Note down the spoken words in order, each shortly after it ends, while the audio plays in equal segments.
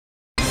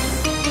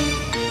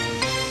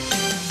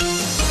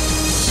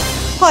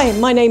Hi,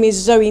 my name is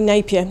Zoe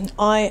Napier.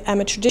 I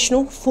am a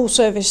traditional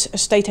full-service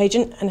estate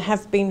agent and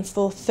have been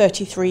for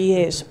 33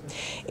 years.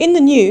 In the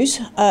news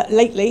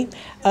lately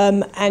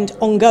and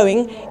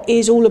ongoing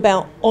is all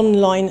about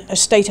online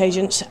estate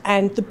agents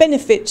and the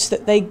benefits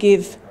that they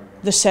give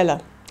the seller.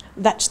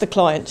 That's the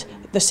client,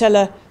 the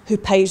seller who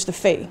pays the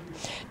fee.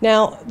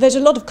 Now, there's a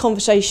lot of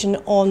conversation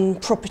on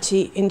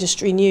property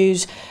industry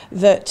news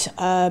that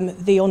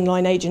the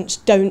online agents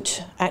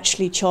don't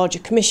actually charge a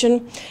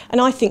commission, and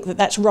I think that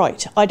that's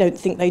right. I don't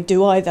think they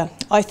do either.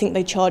 I think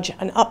they charge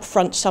an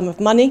upfront sum of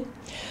money.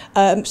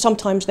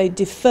 Sometimes they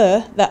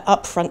defer that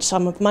upfront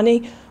sum of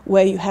money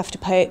where you have to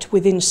pay it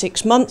within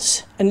 6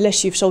 months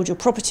unless you've sold your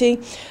property.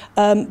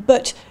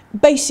 But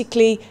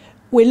basically,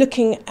 we're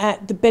looking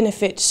at the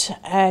benefits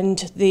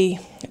and the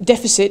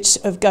deficits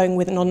of going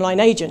with an online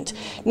agent.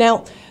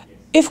 Now,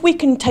 if we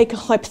can take a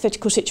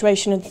hypothetical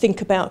situation and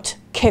think about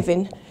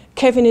Kevin.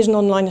 Kevin is an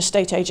online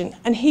estate agent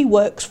and he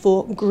works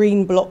for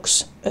Green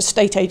Blocks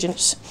estate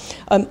agents,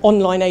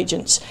 online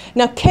agents.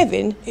 Now,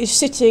 Kevin is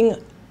sitting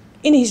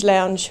in his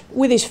lounge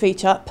with his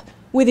feet up,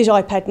 with his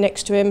iPad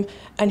next to him,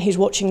 and he's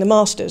watching the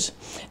Masters.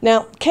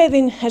 Now,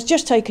 Kevin has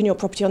just taken your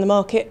property on the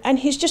market and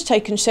he's just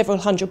taken several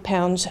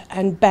 £100s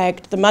and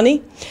bagged the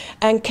money.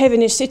 And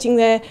Kevin is sitting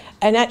there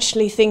and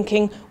actually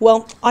thinking,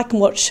 well, I can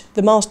watch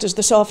the Masters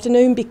this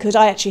afternoon because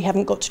I actually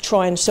haven't got to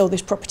try and sell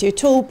this property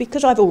at all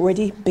because I've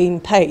already been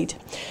paid.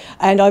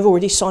 And I've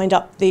already signed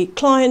up the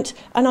client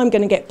and I'm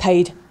going to get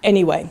paid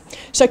anyway.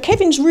 So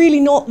Kevin's really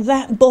not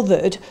that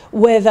bothered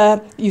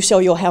whether you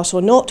sell your house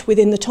or not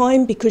within the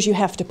time because you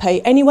have to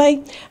pay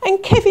anyway.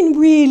 And Kevin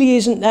really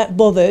isn't that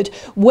bothered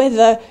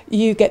whether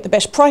you get the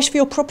best price for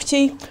your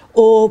property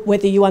or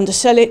whether you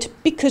undersell it,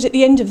 because at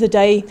the end of the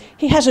day,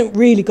 he hasn't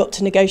really got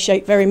to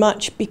negotiate very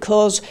much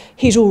because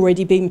he's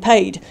already been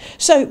paid.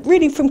 So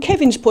really, from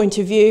Kevin's point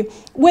of view,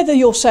 whether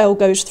your sale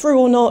goes through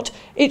or not,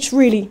 it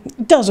really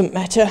doesn't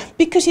matter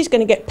because he's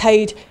going to get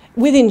paid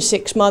within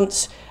 6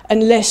 months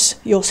unless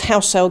your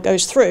house sale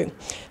goes through.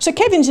 So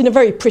Kevin's in a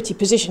very pretty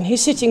position.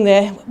 He's sitting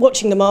there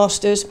watching the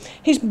Masters.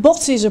 His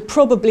bosses are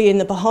probably in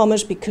the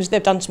Bahamas because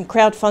they've done some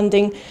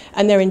crowdfunding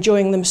and they're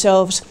enjoying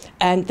themselves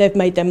and they've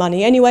made their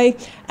money anyway.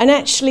 And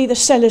actually the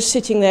seller's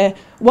sitting there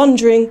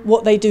wondering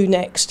what they do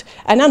next.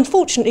 And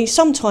unfortunately,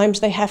 sometimes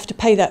they have to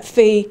pay that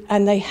fee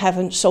and they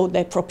haven't sold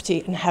their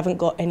property and haven't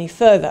got any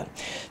further.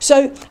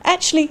 So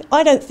actually,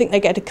 I don't think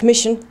they get a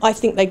commission. I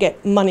think they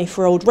get money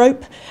for old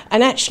rope.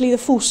 And actually, the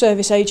full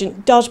service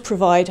agent does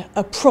provide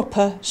a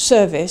proper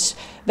service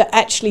that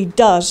actually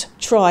does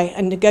try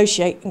and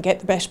negotiate and get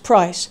the best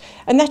price.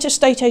 And that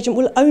estate agent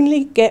will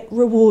only get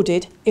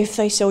rewarded if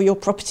they sell your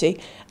property,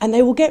 and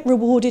they will get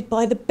rewarded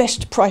by the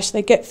best price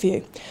they get for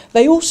you.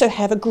 They also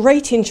have a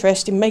great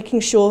interest in making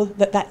sure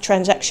that that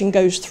transaction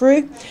goes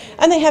through,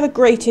 and they have a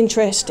great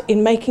interest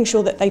in making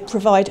sure that they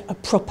provide a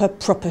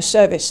proper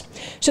service.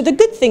 So the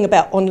good thing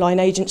about online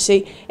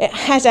agency, it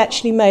has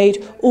actually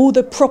made all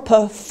the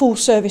proper full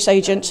service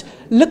agents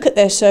look at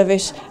their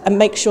service and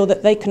make sure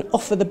that they can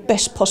offer the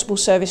best possible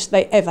service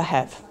they ever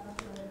have.